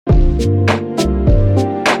After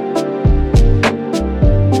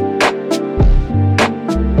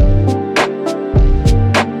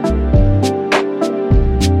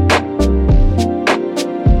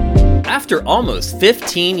almost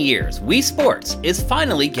 15 years, Wii Sports is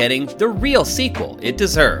finally getting the real sequel it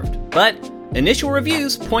deserved. But initial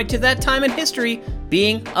reviews point to that time in history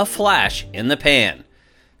being a flash in the pan.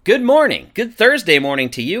 Good morning, good Thursday morning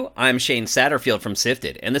to you. I'm Shane Satterfield from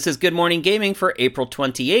Sifted, and this is Good Morning Gaming for April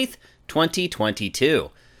 28th, 2022.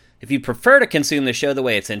 If you prefer to consume the show the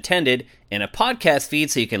way it's intended, in a podcast feed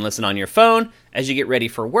so you can listen on your phone as you get ready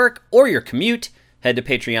for work or your commute, head to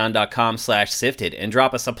patreon.com/sifted and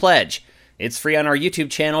drop us a pledge. It's free on our YouTube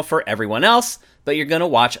channel for everyone else, but you're going to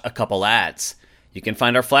watch a couple ads. You can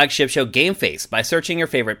find our flagship show Game Face by searching your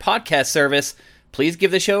favorite podcast service. Please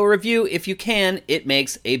give the show a review if you can. It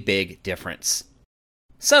makes a big difference.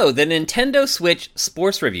 So, the Nintendo Switch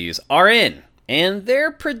sports reviews are in, and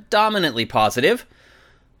they're predominantly positive.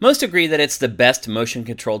 Most agree that it's the best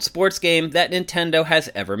motion-controlled sports game that Nintendo has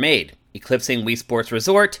ever made, eclipsing Wii Sports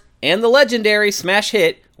Resort and the legendary smash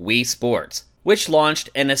hit Wii Sports, which launched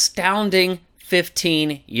an astounding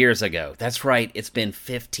 15 years ago. That's right, it's been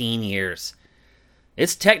 15 years.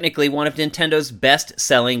 It's technically one of Nintendo's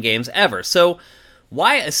best-selling games ever, so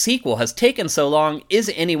why a sequel has taken so long is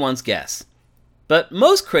anyone's guess. But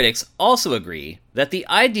most critics also agree that the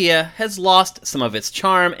idea has lost some of its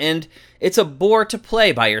charm and it's a bore to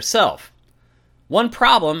play by yourself. One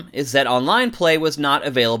problem is that online play was not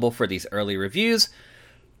available for these early reviews,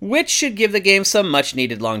 which should give the game some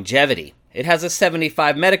much-needed longevity. It has a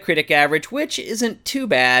 75 Metacritic average, which isn't too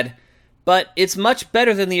bad, but it's much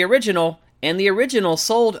better than the original, and the original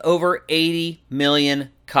sold over 80 million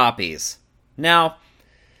copies. Now,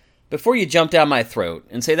 before you jump down my throat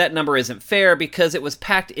and say that number isn't fair because it was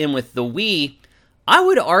packed in with the Wii, I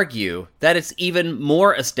would argue that it's even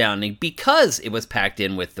more astounding because it was packed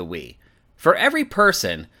in with the Wii. For every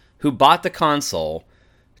person who bought the console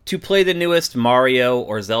to play the newest Mario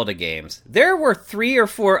or Zelda games, there were 3 or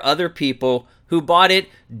 4 other people who bought it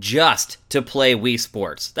just to play Wii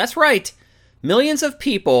Sports. That's right, millions of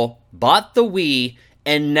people bought the Wii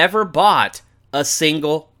and never bought a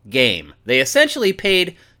single game. They essentially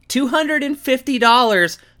paid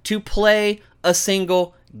 $250 to play a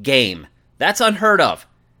single game. That's unheard of.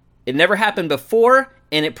 It never happened before,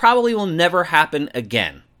 and it probably will never happen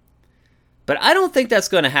again. But I don't think that's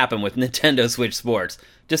going to happen with Nintendo Switch Sports,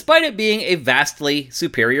 despite it being a vastly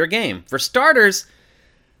superior game. For starters,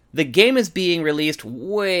 the game is being released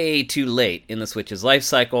way too late in the Switch's life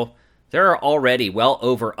cycle. There are already well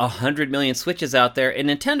over 100 million Switches out there, and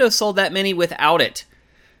Nintendo sold that many without it.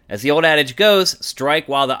 As the old adage goes, strike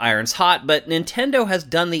while the iron's hot, but Nintendo has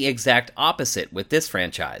done the exact opposite with this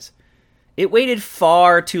franchise. It waited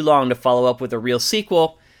far too long to follow up with a real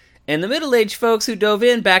sequel, and the middle-aged folks who dove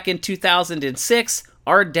in back in 2006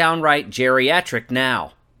 are downright geriatric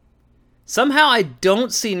now. Somehow I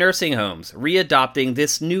don't see nursing homes readopting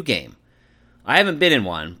this new game. I haven't been in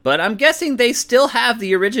one, but I'm guessing they still have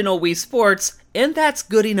the original Wii Sports, and that's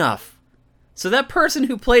good enough. So that person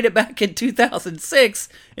who played it back in 2006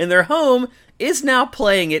 in their home is now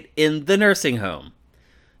playing it in the nursing home.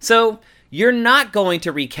 So you're not going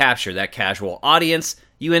to recapture that casual audience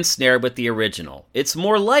you ensnared with the original. It's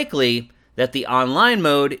more likely that the online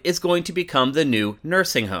mode is going to become the new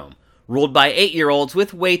nursing home, ruled by 8-year-olds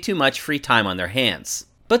with way too much free time on their hands.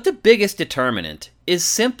 But the biggest determinant is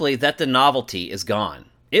simply that the novelty is gone.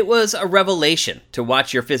 It was a revelation to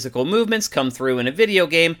watch your physical movements come through in a video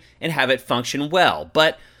game and have it function well,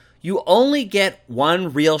 but you only get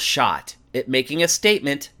one real shot at making a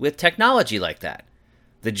statement with technology like that.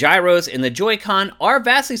 The gyros in the Joy-Con are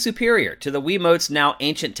vastly superior to the Wiimote's now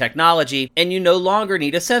ancient technology, and you no longer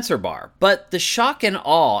need a sensor bar, but the shock and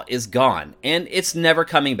awe is gone, and it's never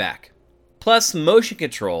coming back. Plus, motion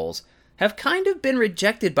controls have kind of been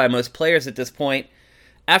rejected by most players at this point,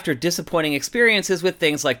 after disappointing experiences with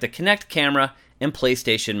things like the Kinect camera and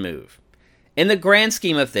PlayStation Move. In the grand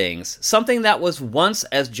scheme of things, something that was once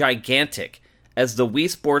as gigantic as the Wii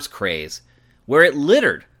Sports craze, where it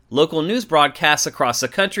littered local news broadcasts across the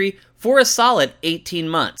country for a solid 18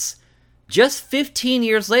 months, just 15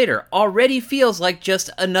 years later already feels like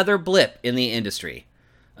just another blip in the industry.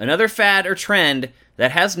 Another fad or trend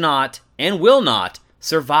that has not and will not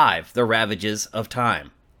survive the ravages of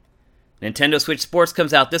time. Nintendo Switch Sports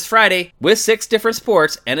comes out this Friday, with 6 different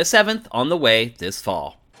sports and a 7th on the way this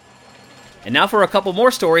fall. And now for a couple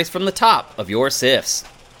more stories from the top of your SIFs.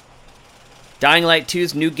 Dying Light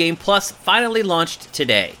 2's New Game Plus finally launched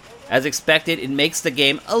today. As expected, it makes the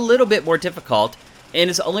game a little bit more difficult and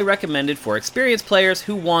is only recommended for experienced players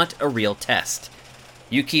who want a real test.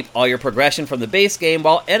 You keep all your progression from the base game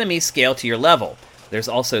while enemies scale to your level. There's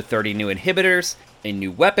also 30 new inhibitors, a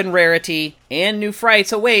new weapon rarity, and new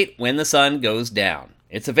frights await when the sun goes down.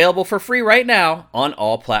 It's available for free right now on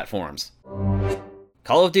all platforms.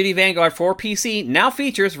 Call of Duty Vanguard for PC now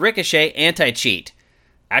features Ricochet anti-cheat.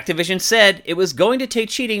 Activision said it was going to take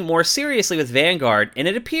cheating more seriously with Vanguard, and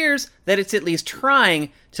it appears that it's at least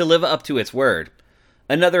trying to live up to its word.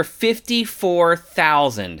 Another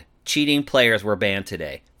 54,000 cheating players were banned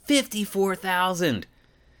today. 54,000!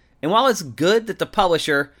 And while it's good that the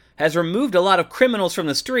publisher has removed a lot of criminals from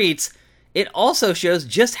the streets, it also shows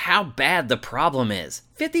just how bad the problem is.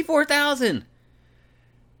 54,000!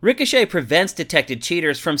 Ricochet prevents detected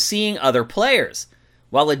cheaters from seeing other players,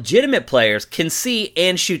 while legitimate players can see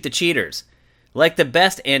and shoot the cheaters. Like the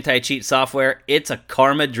best anti-cheat software, it's a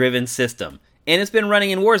karma-driven system, and it's been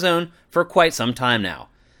running in Warzone for quite some time now.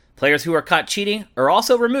 Players who are caught cheating are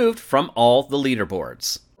also removed from all the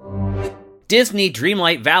leaderboards. Disney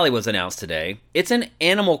Dreamlight Valley was announced today. It's an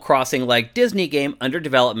Animal Crossing-like Disney game under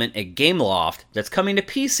development at Gameloft that's coming to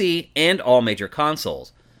PC and all major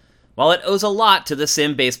consoles. While it owes a lot to the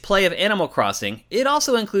sim-based play of Animal Crossing, it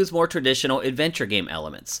also includes more traditional adventure game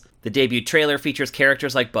elements. The debut trailer features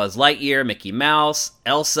characters like Buzz Lightyear, Mickey Mouse,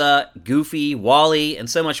 Elsa, Goofy, Wall-E, and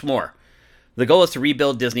so much more. The goal is to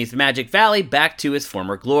rebuild Disney's Magic Valley back to its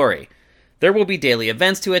former glory. There will be daily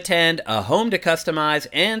events to attend, a home to customize,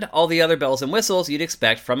 and all the other bells and whistles you'd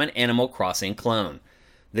expect from an Animal Crossing clone.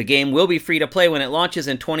 The game will be free to play when it launches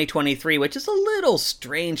in 2023, which is a little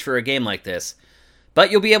strange for a game like this.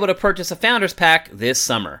 But you'll be able to purchase a Founders Pack this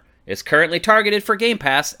summer. It's currently targeted for Game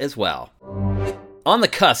Pass as well. On the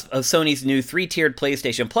cusp of Sony's new 3-tiered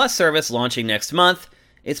PlayStation Plus service launching next month,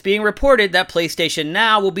 it's being reported that PlayStation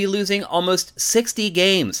Now will be losing almost 60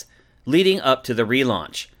 games leading up to the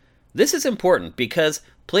relaunch. This is important because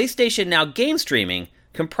PlayStation Now game streaming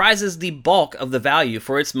comprises the bulk of the value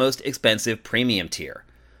for its most expensive premium tier.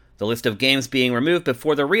 The list of games being removed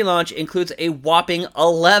before the relaunch includes a whopping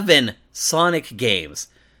 11 Sonic games,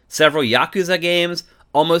 several Yakuza games,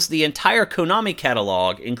 almost the entire Konami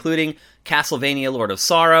catalog, including Castlevania Lord of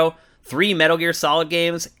Sorrow, 3 Metal Gear Solid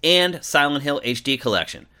games, and Silent Hill HD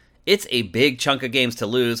Collection. It's a big chunk of games to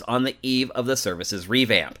lose on the eve of the service's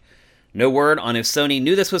revamp. No word on if Sony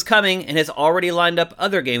knew this was coming and has already lined up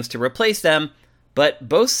other games to replace them, but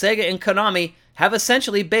both Sega and Konami have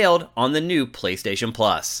essentially bailed on the new PlayStation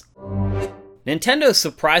Plus. Nintendo's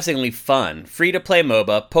surprisingly fun, free-to-play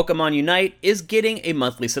MOBA, Pokémon Unite, is getting a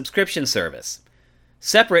monthly subscription service.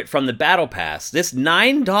 Separate from the Battle Pass, this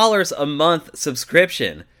 $9 a month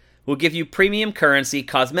subscription will give you premium currency,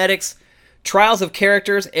 cosmetics, trials of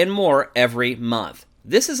characters, and more every month.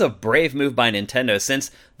 This is a brave move by Nintendo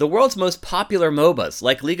since the world's most popular MOBAs,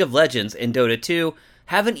 like League of Legends and Dota 2,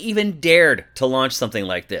 haven't even dared to launch something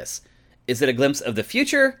like this. Is it a glimpse of the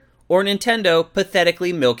future, or Nintendo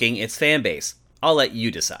pathetically milking its fanbase? I'll let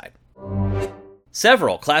you decide.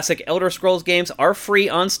 Several classic Elder Scrolls games are free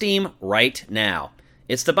on Steam right now.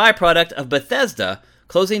 It's the byproduct of Bethesda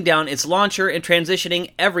closing down its launcher and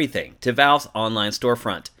transitioning everything to Valve's online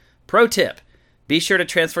storefront. Pro tip: be sure to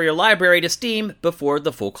transfer your library to Steam before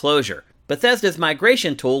the full closure. Bethesda's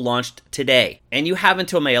migration tool launched today, and you have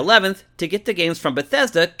until May 11th to get the games from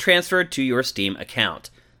Bethesda transferred to your Steam account.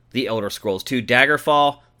 The Elder Scrolls 2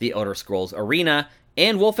 Daggerfall, The Elder Scrolls Arena,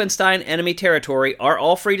 and Wolfenstein Enemy Territory are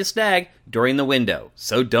all free to snag during the window,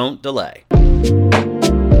 so don't delay.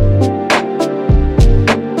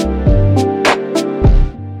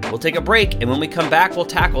 We'll take a break, and when we come back, we'll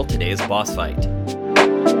tackle today's boss fight.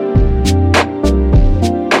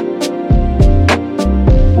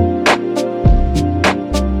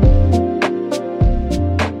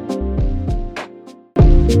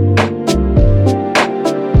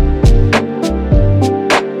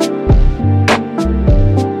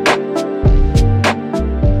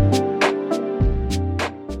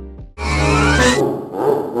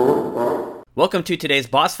 Welcome to today's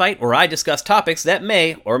boss fight, where I discuss topics that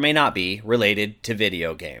may or may not be related to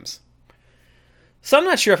video games. So I'm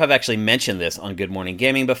not sure if I've actually mentioned this on Good Morning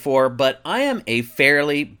Gaming before, but I am a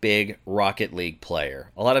fairly big Rocket League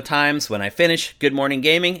player. A lot of times when I finish Good Morning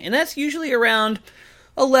Gaming, and that's usually around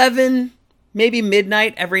 11, maybe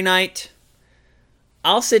midnight every night,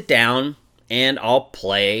 I'll sit down and I'll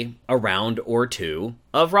play a round or two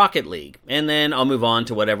of Rocket League, and then I'll move on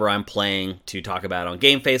to whatever I'm playing to talk about on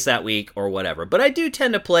Game Face that week or whatever. But I do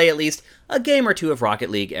tend to play at least a game or two of Rocket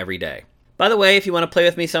League every day. By the way, if you want to play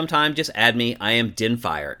with me sometime, just add me. I am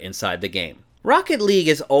Dinfire inside the game. Rocket League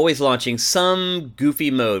is always launching some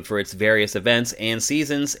goofy mode for its various events and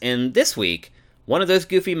seasons, and this week, one of those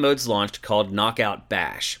goofy modes launched called Knockout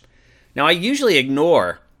Bash. Now, I usually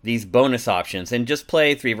ignore these bonus options and just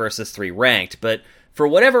play 3 versus 3 ranked, but for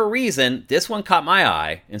whatever reason, this one caught my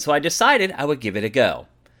eye, and so I decided I would give it a go.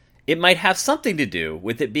 It might have something to do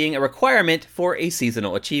with it being a requirement for a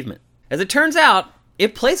seasonal achievement. As it turns out,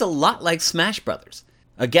 it plays a lot like Smash Brothers.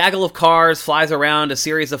 A gaggle of cars flies around a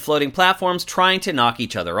series of floating platforms trying to knock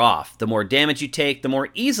each other off. The more damage you take, the more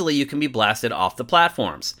easily you can be blasted off the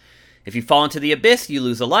platforms. If you fall into the abyss, you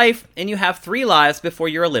lose a life, and you have 3 lives before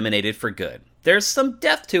you're eliminated for good. There's some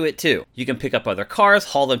depth to it too. You can pick up other cars,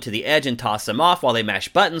 haul them to the edge, and toss them off while they mash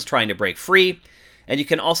buttons trying to break free. And you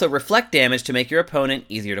can also reflect damage to make your opponent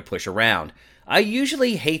easier to push around. I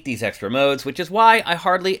usually hate these extra modes, which is why I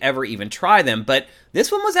hardly ever even try them, but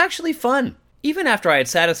this one was actually fun. Even after I had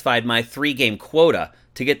satisfied my 3-game quota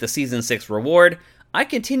to get the Season 6 reward, I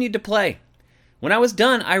continued to play. When I was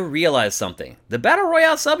done, I realized something. The Battle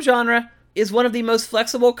Royale subgenre is one of the most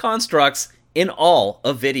flexible constructs in all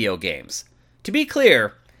of video games. To be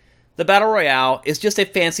clear, the Battle Royale is just a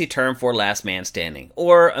fancy term for Last Man Standing,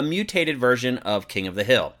 or a mutated version of King of the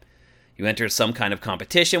Hill. You enter some kind of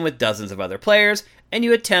competition with dozens of other players, and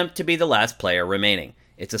you attempt to be the last player remaining.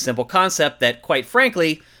 It's a simple concept that, quite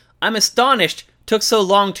frankly, I'm astonished took so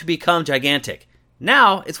long to become gigantic.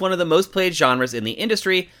 Now, it's one of the most played genres in the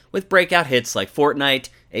industry, with breakout hits like Fortnite,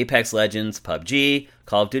 Apex Legends, PUBG,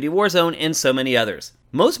 Call of Duty Warzone, and so many others.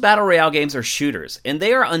 Most Battle Royale games are shooters, and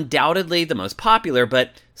they are undoubtedly the most popular,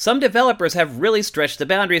 but some developers have really stretched the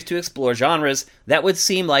boundaries to explore genres that would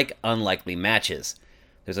seem like unlikely matches.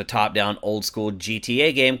 There's a top-down old-school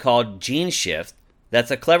GTA game called Gene Shift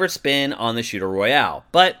that's a clever spin on the shooter royale,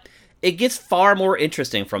 but it gets far more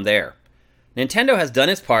interesting from there. Nintendo has done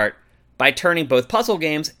its part by turning both puzzle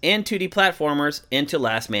games and 2D platformers into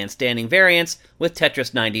Last Man Standing variants with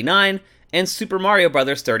Tetris 99 and Super Mario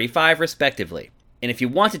Bros. 35 respectively. And if you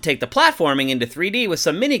want to take the platforming into 3D with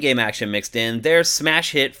some minigame action mixed in, there's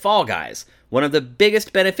smash hit Fall Guys, one of the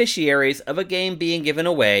biggest beneficiaries of a game being given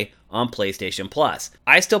away on PlayStation Plus.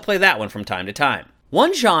 I still play that one from time to time.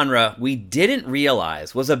 One genre we didn't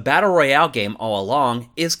realize was a Battle Royale game all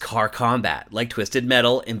along is car combat, like Twisted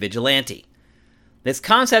Metal and Vigilante. This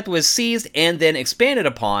concept was seized and then expanded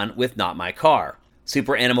upon with Not My Car.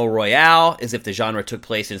 Super Animal Royale, as if the genre took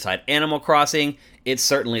place inside Animal Crossing. It's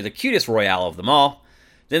certainly the cutest Royale of them all.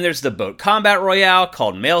 Then there's the Boat Combat Royale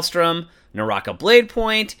called Maelstrom. Naraka Blade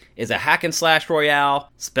Point is a hack and slash Royale.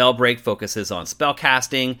 Spellbreak focuses on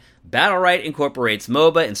spellcasting. Battlerite incorporates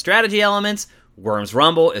MOBA and strategy elements. Worms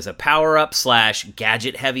Rumble is a power-up /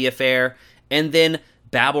 gadget-heavy affair. And then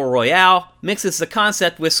Babel Royale mixes the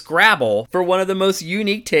concept with Scrabble for one of the most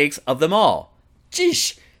unique takes of them all.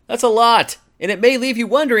 Jeesh, that's a lot, and it may leave you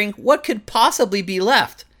wondering what could possibly be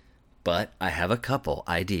left. But I have a couple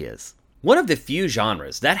ideas. One of the few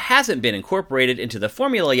genres that hasn't been incorporated into the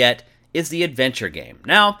formula yet is the adventure game.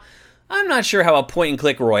 Now, I'm not sure how a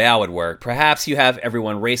point-and-click royale would work. Perhaps you have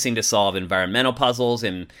everyone racing to solve environmental puzzles,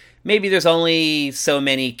 and maybe there's only so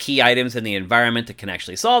many key items in the environment that can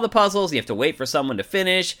actually solve the puzzles. You have to wait for someone to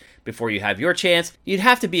finish before you have your chance. You'd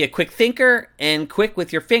have to be a quick thinker and quick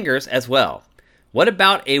with your fingers as well. What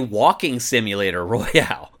about a walking simulator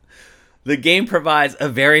royale? The game provides a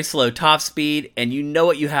very slow top speed, and you know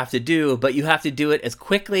what you have to do, but you have to do it as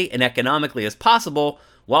quickly and economically as possible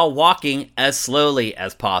while walking as slowly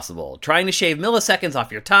as possible, trying to shave milliseconds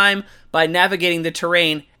off your time by navigating the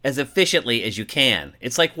terrain as efficiently as you can.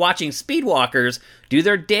 It's like watching speedwalkers do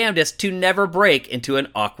their damnedest to never break into an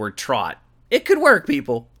awkward trot. It could work,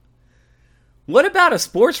 people. What about a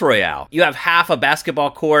sports royale? You have half a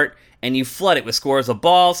basketball court and you flood it with scores of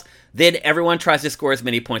balls. Then everyone tries to score as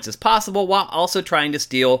many points as possible while also trying to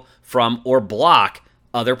steal from or block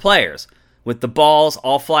other players. With the balls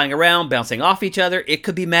all flying around, bouncing off each other, it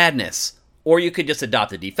could be madness. Or you could just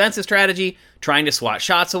adopt a defensive strategy, trying to swat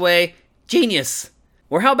shots away. Genius!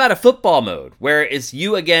 Or how about a football mode, where it's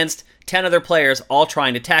you against 10 other players all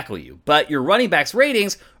trying to tackle you, but your running back's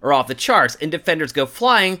ratings are off the charts and defenders go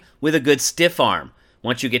flying with a good stiff arm.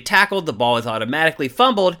 Once you get tackled, the ball is automatically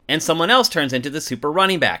fumbled and someone else turns into the super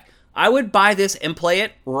running back. I would buy this and play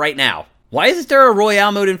it right now. Why isn't there a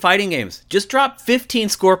Royale mode in fighting games? Just drop 15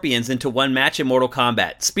 Scorpions into one match in Mortal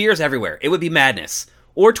Kombat. Spears everywhere. It would be madness.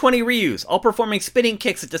 Or 20 Ryus, all performing spinning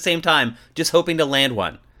kicks at the same time, just hoping to land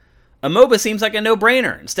one. A MOBA seems like a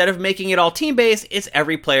no-brainer. Instead of making it all team-based, it's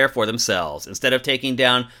every player for themselves. Instead of taking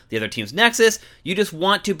down the other team's nexus, you just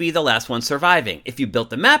want to be the last one surviving. If you built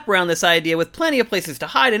the map around this idea with plenty of places to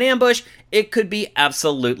hide and ambush, it could be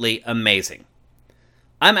absolutely amazing.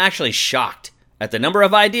 I'm actually shocked at the number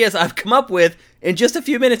of ideas I've come up with in just a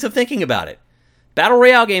few minutes of thinking about it. Battle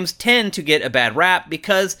Royale games tend to get a bad rap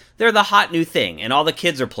because they're the hot new thing and all the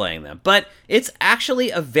kids are playing them, but it's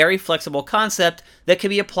actually a very flexible concept that can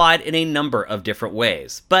be applied in a number of different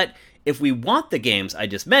ways. But if we want the games I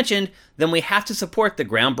just mentioned, then we have to support the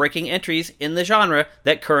groundbreaking entries in the genre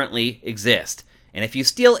that currently exist. And if you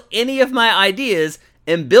steal any of my ideas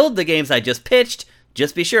and build the games I just pitched,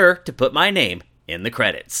 just be sure to put my name in the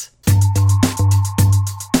credits.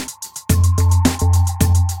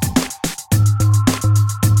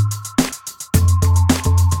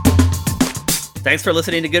 Thanks for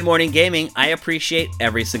listening to Good Morning Gaming. I appreciate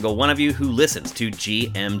every single one of you who listens to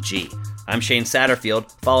GMG. I'm Shane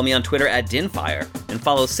Satterfield. Follow me on Twitter at Dinfire and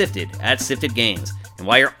follow Sifted at Sifted Games. And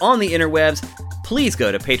while you're on the interwebs, please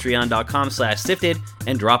go to patreon.com/sifted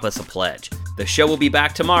and drop us a pledge. The show will be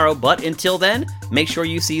back tomorrow, but until then, make sure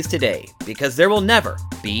you seize today, because there will never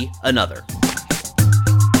be another.